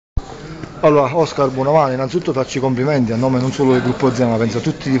Allora, Oscar Buonamano, innanzitutto faccio i complimenti a nome non solo del gruppo Zeman, ma penso a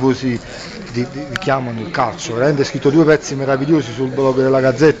tutti i tifosi che amano il calcio. Veramente hai scritto 2 pezzi meravigliosi sul blog della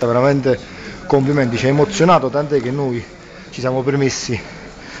Gazzetta, veramente complimenti, ci ha emozionato, tant'è che noi ci siamo permessi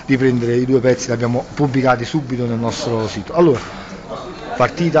di prendere i 2 pezzi, li abbiamo pubblicati subito nel nostro sito. Allora,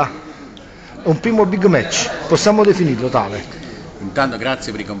 partita, un primo big match, possiamo definirlo tale. Intanto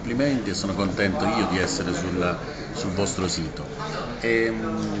grazie per i complimenti e sono contento io di essere sul vostro sito.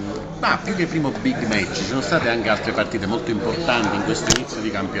 Ma più che il primo big match ci sono state anche altre partite molto importanti in questo inizio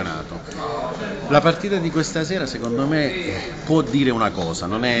di campionato. La partita di questa sera secondo me può dire una cosa,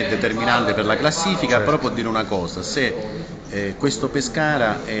 non è determinante per la classifica, però può dire una cosa: se questo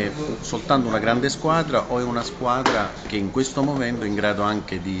Pescara è soltanto una grande squadra o è una squadra che in questo momento è in grado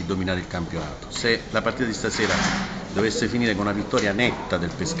anche di dominare il campionato. Se la partita di stasera dovesse finire con una vittoria netta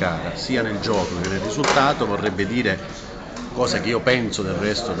del Pescara, sia nel gioco che nel risultato, vorrebbe dire, cosa che io penso del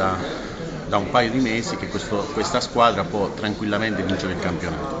resto da un paio di mesi, che questa squadra può tranquillamente vincere il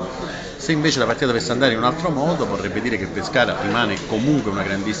campionato. Se invece la partita dovesse andare in un altro modo, vorrebbe dire che il Pescara rimane comunque una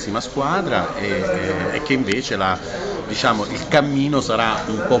grandissima squadra e che invece il cammino sarà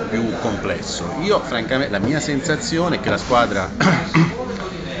un po' più complesso. Io francamente la mia sensazione è che la squadra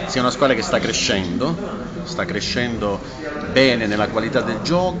sia una squadra che sta crescendo bene nella qualità del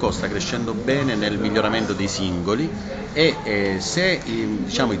gioco, sta crescendo bene nel miglioramento dei singoli e se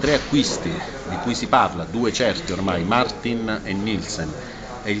i 3 acquisti di cui si parla, 2 certi ormai, Martin e Nielsen,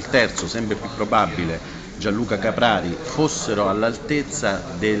 e il terzo sempre più probabile, Gianluca Caprari, fossero all'altezza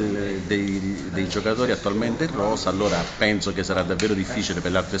dei giocatori attualmente in rosa, allora penso che sarà davvero difficile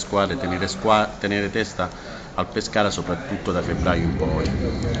per le altre squadre tenere testa al Pescara, soprattutto da febbraio in poi.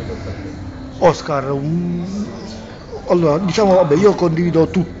 Oscar, allora, vabbè, io condivido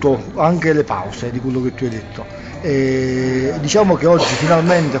tutto, anche le pause di quello che tu hai detto. Diciamo che oggi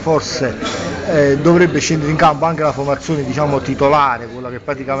finalmente forse dovrebbe scendere in campo anche la formazione titolare, quella che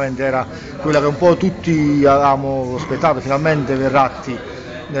praticamente era quella che un po' tutti avevamo aspettato. Finalmente Verratti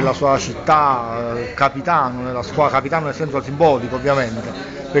nella sua città, capitano nella squadra, capitano nel senso simbolico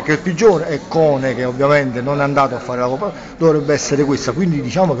ovviamente, perché il più giovane è Cone, che ovviamente non è andato a fare la Coppa, dovrebbe essere questa, quindi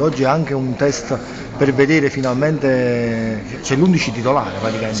diciamo che oggi è anche un test per vedere finalmente, c'è l'11 titolare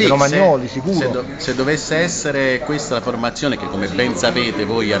praticamente, sì, Romagnoli sicuro. Se dovesse essere questa la formazione, che come ben sapete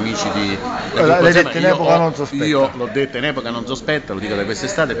voi amici di l'hai detto in epoca non sospetta. Io l'ho detto in epoca non sospetta, lo dico da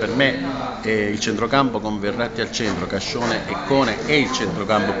quest'estate, per me il centrocampo con Verratti al centro, Cascione e Cone è il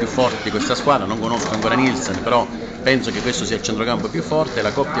centrocampo più forte di questa squadra. Non conosco ancora Nielsen, però penso che questo sia il centrocampo più forte.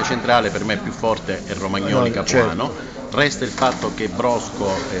 La coppia centrale per me più forte è Romagnoli-Capuano. Certo. Resta il fatto che Brosco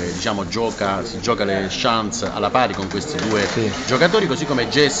si gioca le chance alla pari con questi 2 giocatori, così come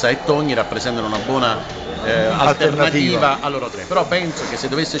Gessa e Togni rappresentano una buona alternativa a loro 3. Però penso che se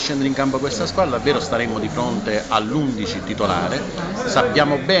dovesse scendere in campo questa squadra davvero staremmo di fronte all'11 titolare.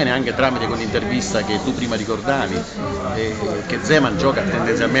 Sappiamo bene, anche tramite quell'intervista che tu prima ricordavi, che Zeman gioca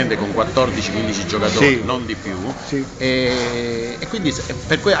tendenzialmente con 14-15 giocatori, non di più, e quindi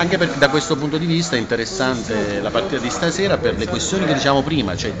da questo punto di vista è interessante la partita di stasera per le questioni che diciamo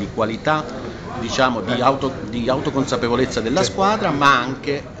prima, cioè di qualità, di autoconsapevolezza della squadra, ma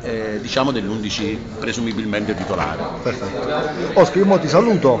anche dell'11 presumibilmente titolare. Perfetto. Oscar, io ti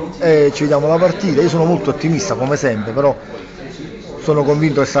saluto e ci vediamo la partita. Io sono molto ottimista come sempre, però sono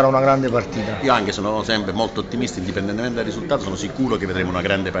convinto che sarà una grande partita. Io anche sono sempre molto ottimista, indipendentemente dal risultato, sono sicuro che vedremo una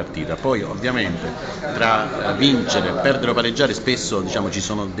grande partita. Poi ovviamente tra vincere, perdere o pareggiare spesso ci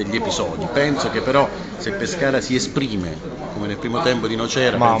sono degli episodi. Penso che però se Pescara si esprime come nel primo tempo di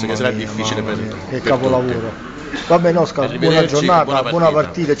Nocera, penso che sarà difficile per tutti. Che capolavoro. Va bene Oscar, buona giornata, buona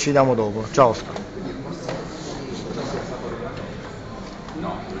partita e ci vediamo dopo. Ciao Oscar.